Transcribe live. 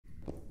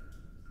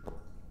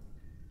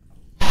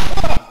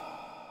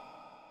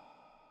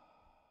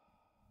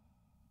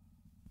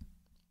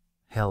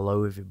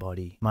Hello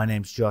everybody, my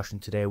name's Josh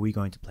and today we're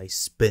going to play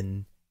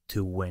Spin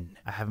to Win.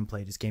 I haven't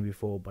played this game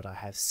before, but I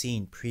have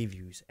seen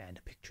previews and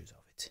pictures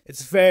of it.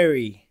 It's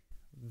very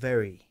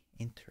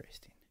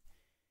interesting.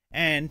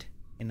 And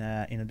in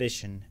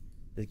addition,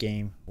 the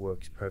game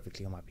works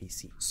perfectly on my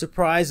PC.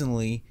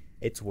 Surprisingly,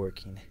 it's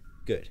working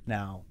good.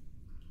 Now,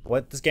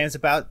 what this game's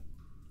about?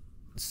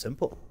 It's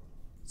simple.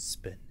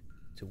 Spin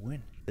to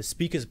win. The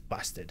speaker's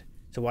busted,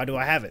 so why do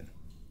I have it?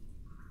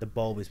 The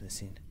bulb is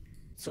missing.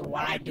 So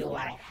why do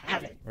I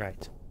have it?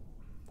 Right.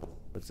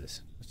 What's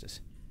this? What's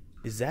this?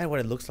 Is that what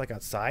it looks like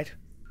outside?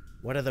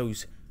 What are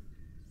those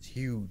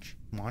huge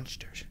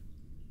monsters?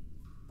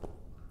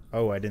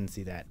 Oh, I didn't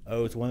see that.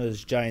 Oh, it's one of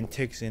those giant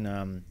ticks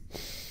in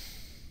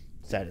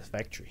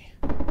Satisfactory.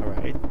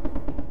 Alright.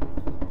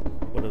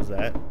 What was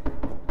that?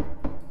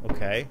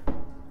 Okay.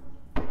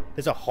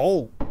 There's a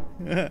hole.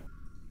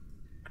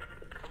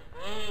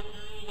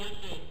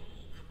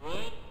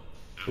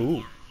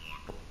 Ooh.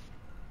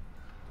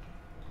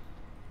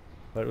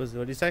 What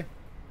did you say?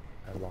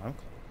 Alarm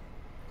clock.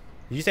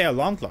 Did you say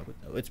alarm clock?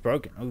 Oh, it's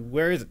broken. Oh,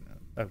 where is it?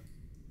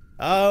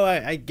 Oh,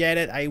 I get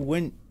it. I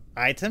win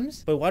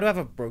items? But why do I have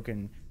a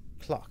broken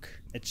clock?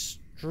 It's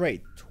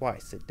straight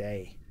twice a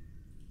day.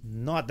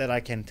 Not that I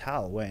can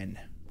tell when.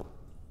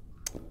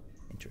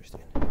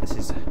 Interesting. This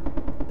is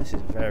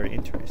very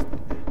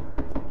interesting.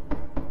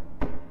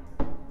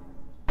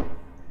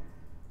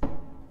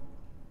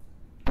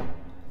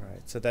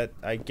 Right, so that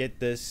I get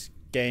this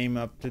game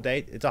up to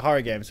date. It's a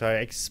horror game, so I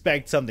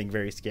expect something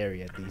very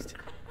scary at least.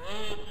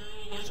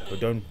 So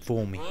don't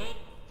fool me.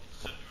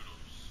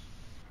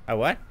 A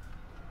what?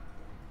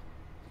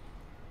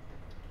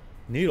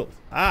 Noodles.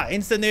 Ah,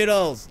 instant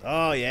noodles.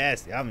 Oh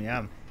yes, yum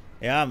yum,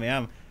 yum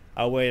yum.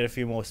 I'll wait a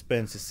few more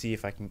spins to see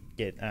if I can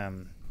get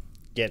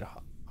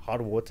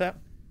hot water.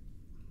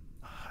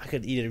 I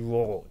could eat it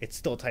raw. It's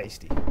still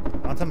tasty.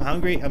 Aren't I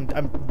hungry?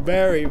 I'm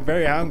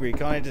very hungry.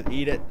 Can't I just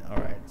eat it? All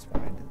right, it's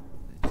fine.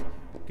 It's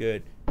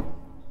good.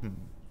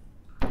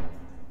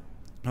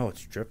 Oh,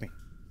 it's dripping.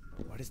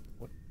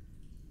 What?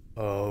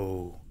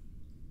 Oh,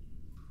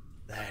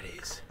 that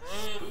is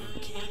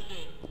spooky.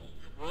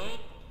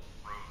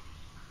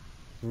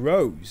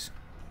 Rose.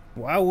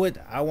 Why would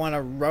I want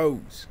a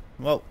rose?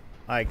 Well,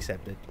 I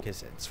accept it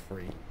because it's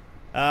free.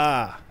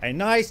 Ah, a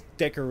nice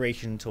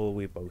decoration until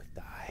we both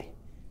die.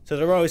 So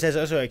the rose has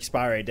also an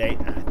expiry date,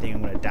 and I think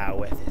I'm gonna die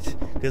with it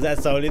because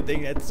that's the only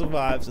thing that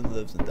survives and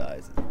lives and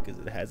dies because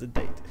it has a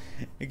date,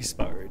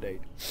 expiry date.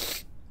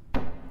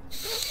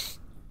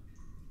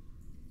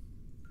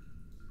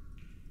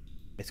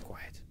 It's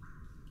quiet.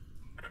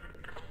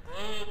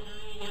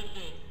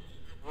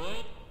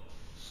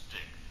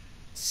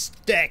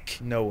 Stick!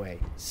 No way.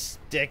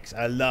 Sticks.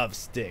 I love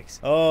sticks.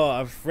 Oh,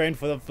 a friend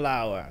for the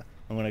flower.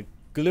 I'm gonna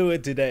glue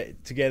it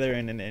together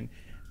and then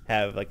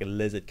have like a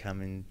lizard come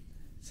and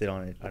sit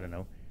on it. I don't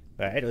know.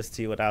 Alright, let's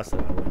see what else I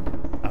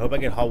win. I hope I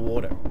get hot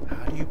water.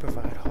 How do you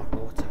provide hot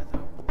water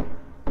though?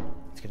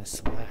 It's gonna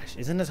splash.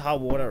 Isn't this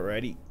hot water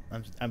already?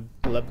 I'm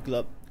glub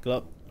glub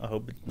glub. I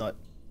hope it's not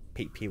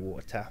pee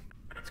water.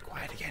 It's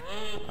quiet again.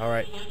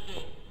 Alright.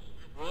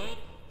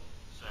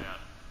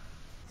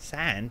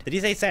 Sand? Did you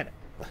say sand?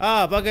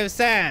 Oh, bucket of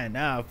sand.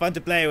 Oh, fun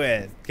to play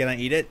with. Can I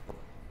eat it?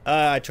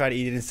 I tried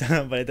eating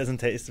some, but it doesn't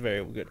taste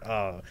very good.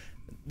 Oh,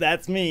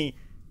 that's me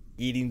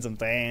eating some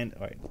sand.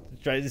 Alright,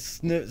 try to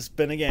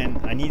spin again.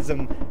 I need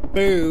some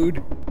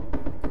food.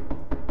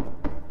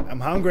 I'm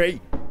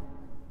hungry.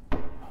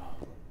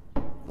 Oh,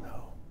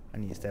 no. I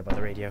need to stay by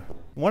the radio.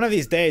 One of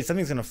these days,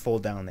 something's gonna fall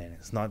down there.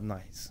 It's not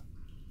nice.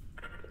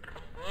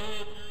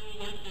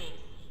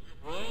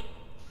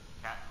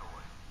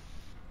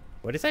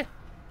 What did it say?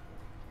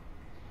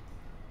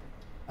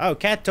 Oh,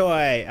 cat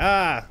toy.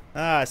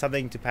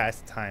 Something to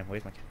pass the time.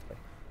 Where's my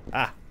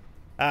cat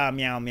toy?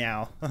 Meow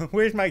meow.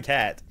 Where's my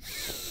cat?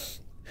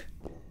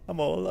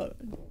 I'm all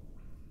alone.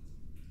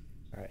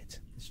 Alright,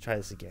 let's try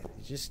this again.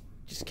 Just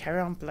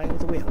carry on playing with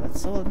the wheel.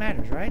 That's all that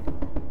matters, right?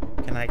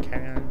 Can I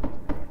carry on?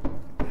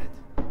 Look at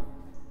that.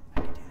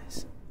 I can do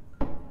this.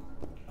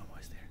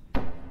 Almost there.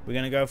 We're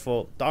gonna go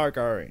for dark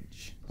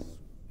orange.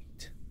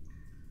 Sweet.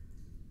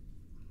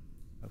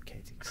 Okay,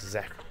 it's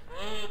exactly.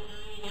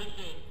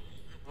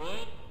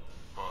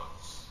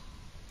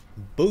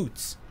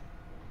 Boots.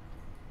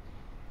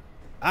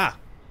 Ah,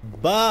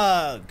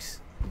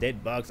 bugs.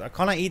 Dead bugs.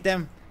 Can't I eat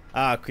them?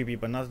 Ah, creepy,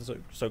 but not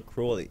so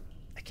cruelly.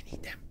 I can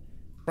eat them.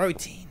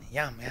 Protein.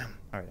 Yum yum.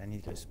 Alright, I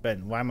need to go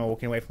spin. Why am I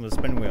walking away from the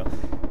spin wheel?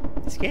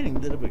 It's getting a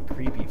little bit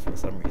creepy for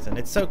some reason.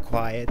 It's so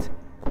quiet.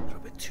 A little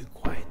bit too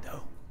quiet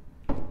though.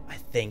 I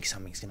think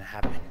something's gonna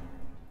happen.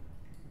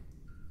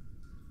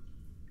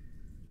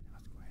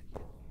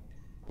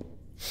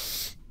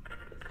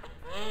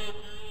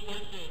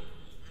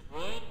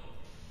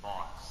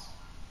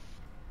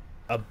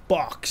 A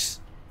box.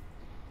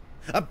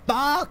 A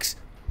box!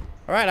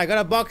 Alright, I got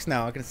a box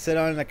now. I can sit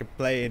on it, I can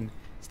play and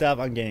stuff.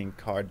 I'm getting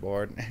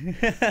cardboard.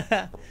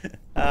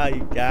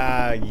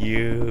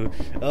 You.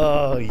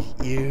 Oh,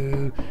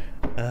 you.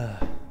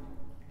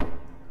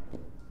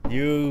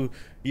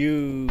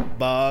 You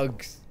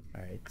bugs.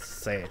 Alright,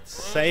 say it.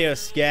 Say you're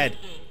scared.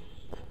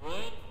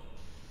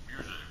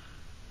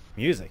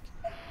 Music.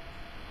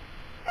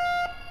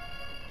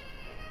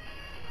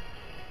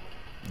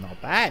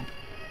 Not bad.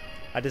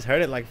 I just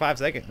heard it like 5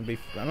 seconds.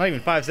 Not even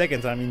 5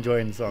 seconds. I'm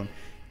enjoying the song.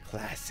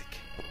 Classic.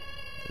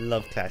 I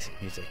love classic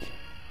music.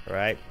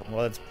 Alright,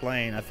 while it's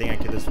playing, I think I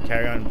could just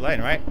carry on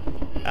playing, right?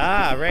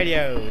 Ah,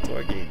 radio. It's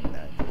working.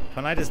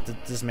 Can I just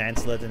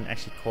dismantle it and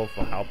actually call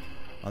for help?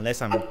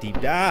 Unless I'm deep.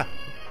 Ah!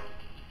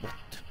 What?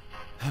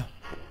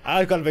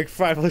 I got a big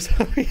fright for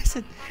some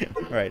reason.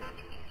 Right.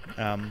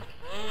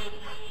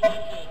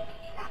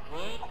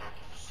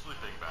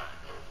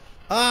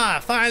 Ah,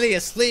 finally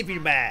a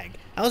sleeping bag.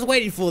 I was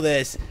waiting for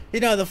this. You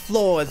know, the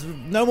floors,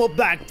 no more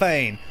back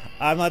pain.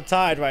 I'm not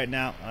tired right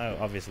now. Oh,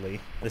 obviously.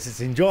 This is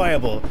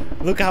enjoyable.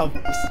 Look how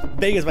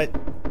big is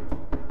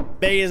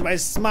my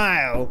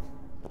smile.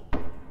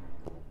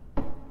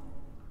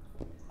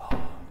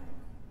 Oh,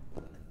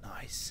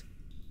 nice.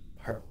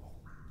 Purple.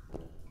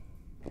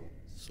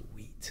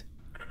 Sweet.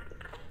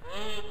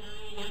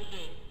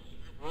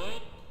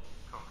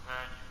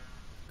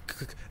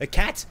 A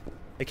cat?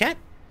 A cat?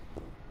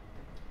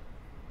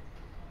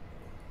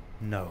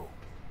 No,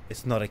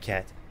 it's not a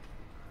cat.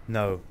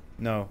 No,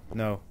 no,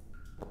 no.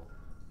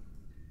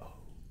 Oh.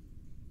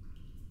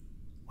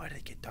 Why did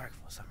it get dark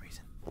for some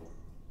reason?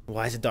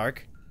 Why is it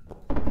dark?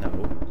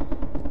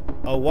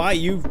 No. Oh, why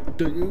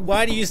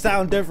do you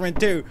sound different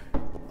too?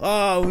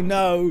 Oh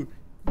no.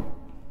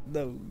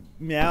 No.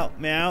 Meow,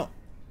 meow.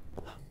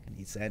 I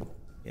need sand.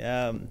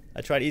 Yeah,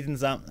 I tried eating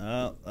some.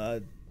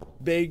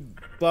 Big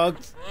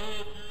bugs.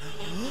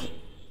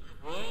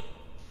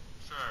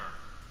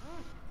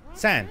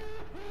 Sand.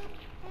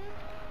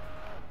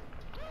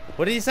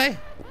 What did he say?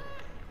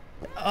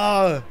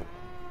 Oh,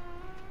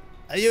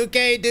 are you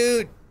okay,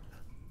 dude?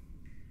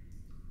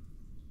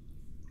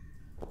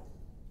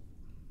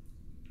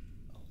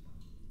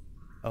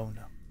 Oh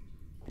no.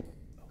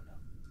 Oh no.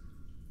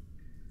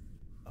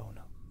 Oh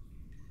no.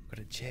 Got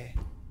a chair.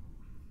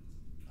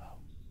 Oh.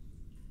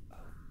 Oh,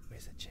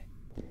 where's the chair?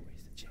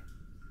 Where's the chair?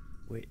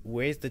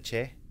 Where's the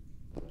chair?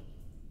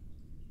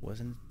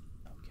 Wasn't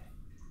okay.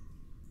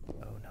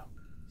 Oh no.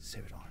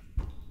 Severed arm.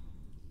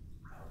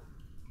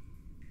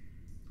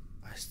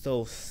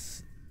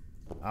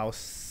 I'll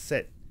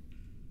sit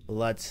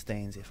blood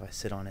stains if I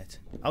sit on it.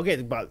 I'll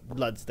get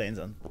blood stains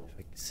on if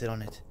I sit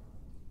on it.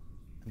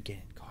 I'm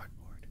getting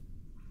cardboard.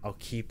 I'll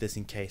keep this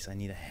in case I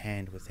need a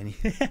hand with any.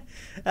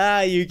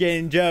 Ah, you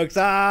getting jokes?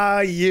 Ah,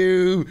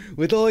 you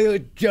with all your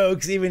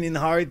jokes, even in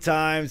hard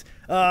times.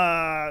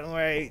 Ah,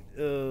 wait.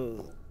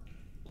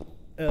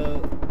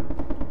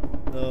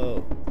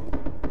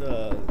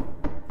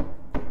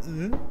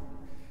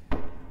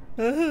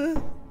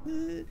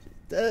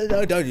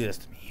 No, don't do this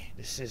to me.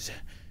 This is...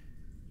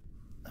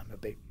 I'm a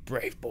big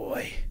brave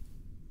boy.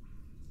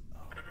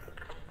 Oh.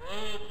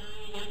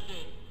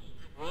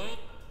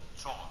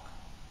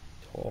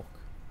 Chalk.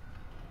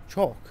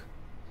 Chalk.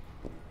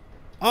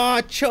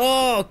 Ah,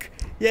 chalk!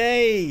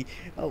 Yay!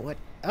 Oh, what?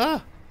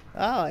 Ah!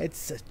 Ah,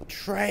 it's a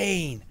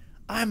train.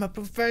 I'm a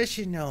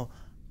professional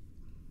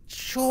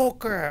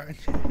chalker.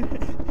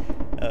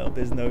 Oh,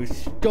 there's no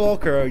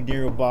stalker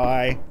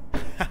nearby.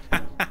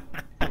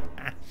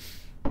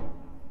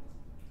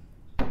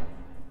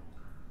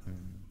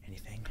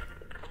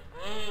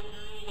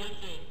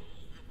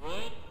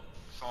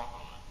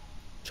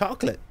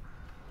 Chocolate.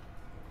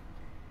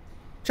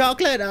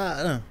 Chocolate.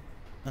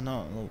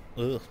 No.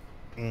 Ugh.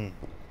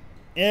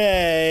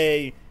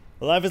 Yay!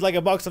 Life is like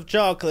a box of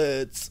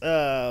chocolates.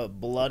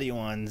 Bloody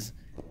ones.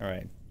 All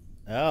right.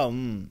 Oh,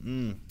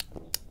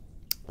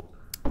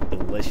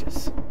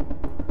 delicious.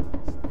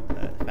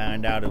 I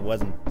found out it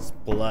wasn't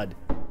blood.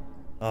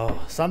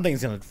 Oh,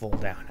 something's gonna fall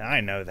down. I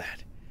know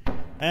that,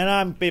 and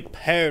I'm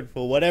prepared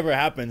for whatever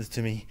happens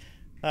to me.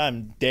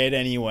 I'm dead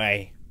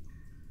anyway.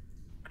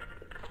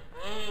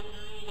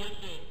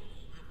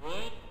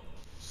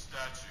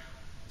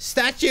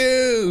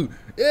 Statue!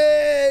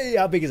 Yay!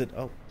 How big is it?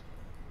 Oh.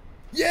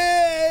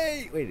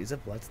 Yay! Wait, is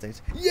it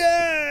bloodstains?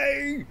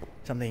 Yay!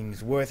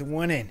 Something's worth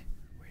winning.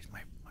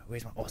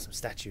 Where's my awesome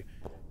statue?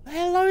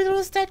 Hello,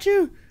 little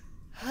statue.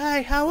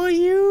 Hi, how are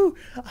you?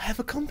 I have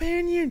a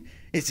companion.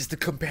 Is this the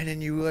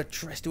companion you are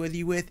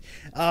trustworthy with?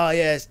 Oh,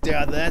 yes,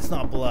 that's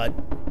not blood.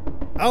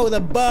 Oh,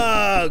 the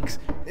bugs!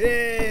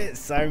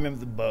 Yes, I remember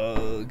the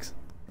bugs.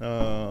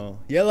 Oh,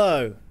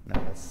 yellow. No,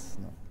 that's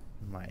not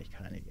my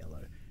kind of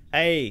yellow.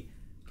 Hey.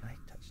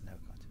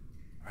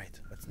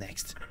 What's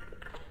next?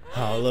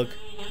 Oh, look.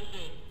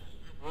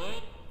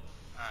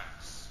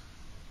 Axe.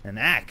 An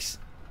axe.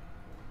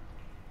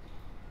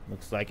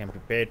 Looks like I'm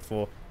prepared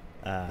for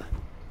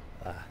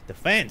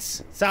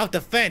defense.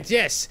 Self-defense,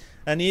 yes.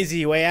 An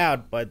easy way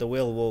out, but the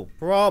will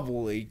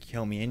probably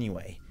kill me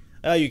anyway.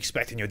 Are you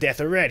expecting your death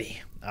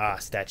already? Ah,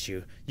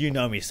 statue, you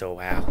know me so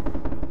well.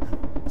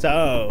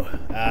 So,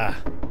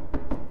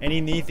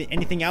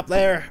 anything up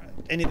there?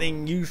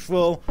 Anything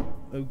useful?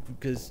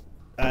 Because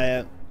I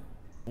am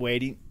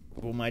waiting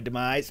for my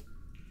demise.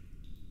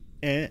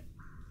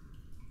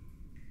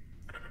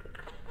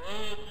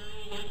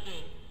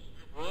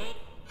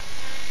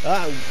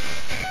 Oh,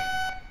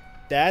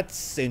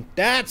 that's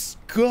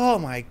oh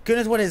my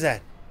goodness, what is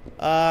that?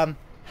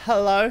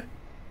 Hello?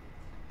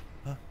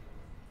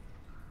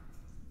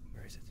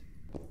 Where is it?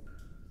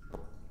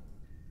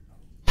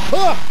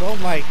 Oh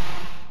my.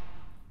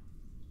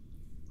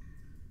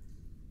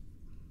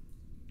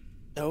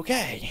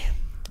 Okay.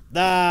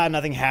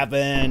 Nothing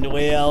happened.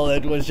 Well,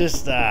 it was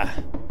just,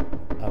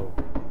 oh.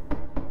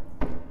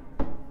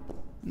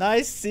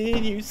 Nice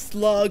seeing you,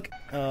 slug.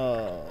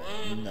 Oh,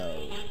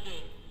 no.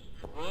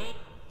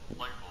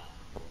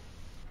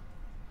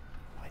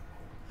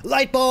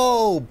 Light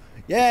bulb!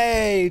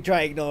 Yay!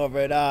 Try ignore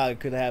it. I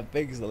could have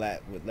fixed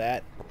that with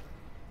that.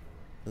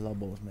 The light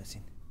bulb was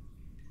missing.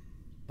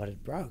 But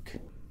it broke.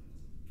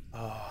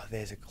 Oh,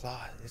 there's a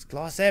glass. There's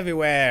glass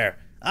everywhere.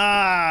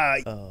 Ah!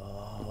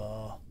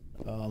 Oh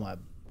my.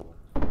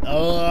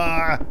 Oh!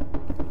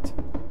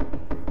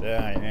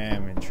 I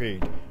am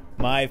intrigued.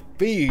 My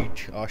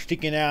feet are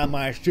sticking out of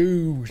my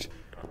shoes.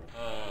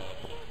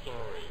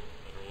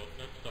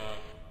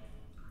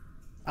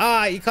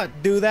 Ah, you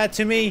can't do that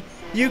to me.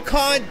 You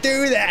can't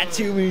do that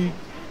to me.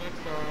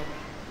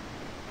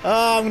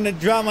 Oh, I'm gonna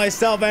drown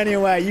myself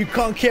anyway. You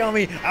can't kill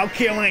me. I'll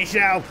kill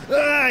myself.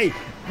 Hey!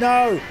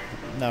 No.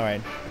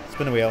 Alright.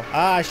 Spin the wheel.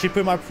 Ah, I should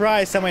put my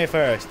prize somewhere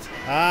first.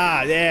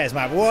 Ah, there's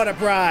my water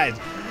prize.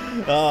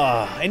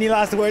 Oh, any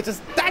last words? A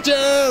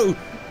statue!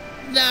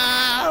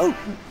 No!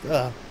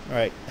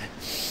 Alright.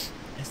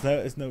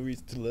 There's no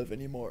reason to live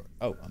anymore.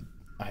 Oh,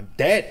 I'm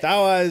dead. That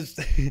was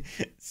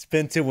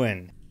spin to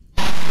win.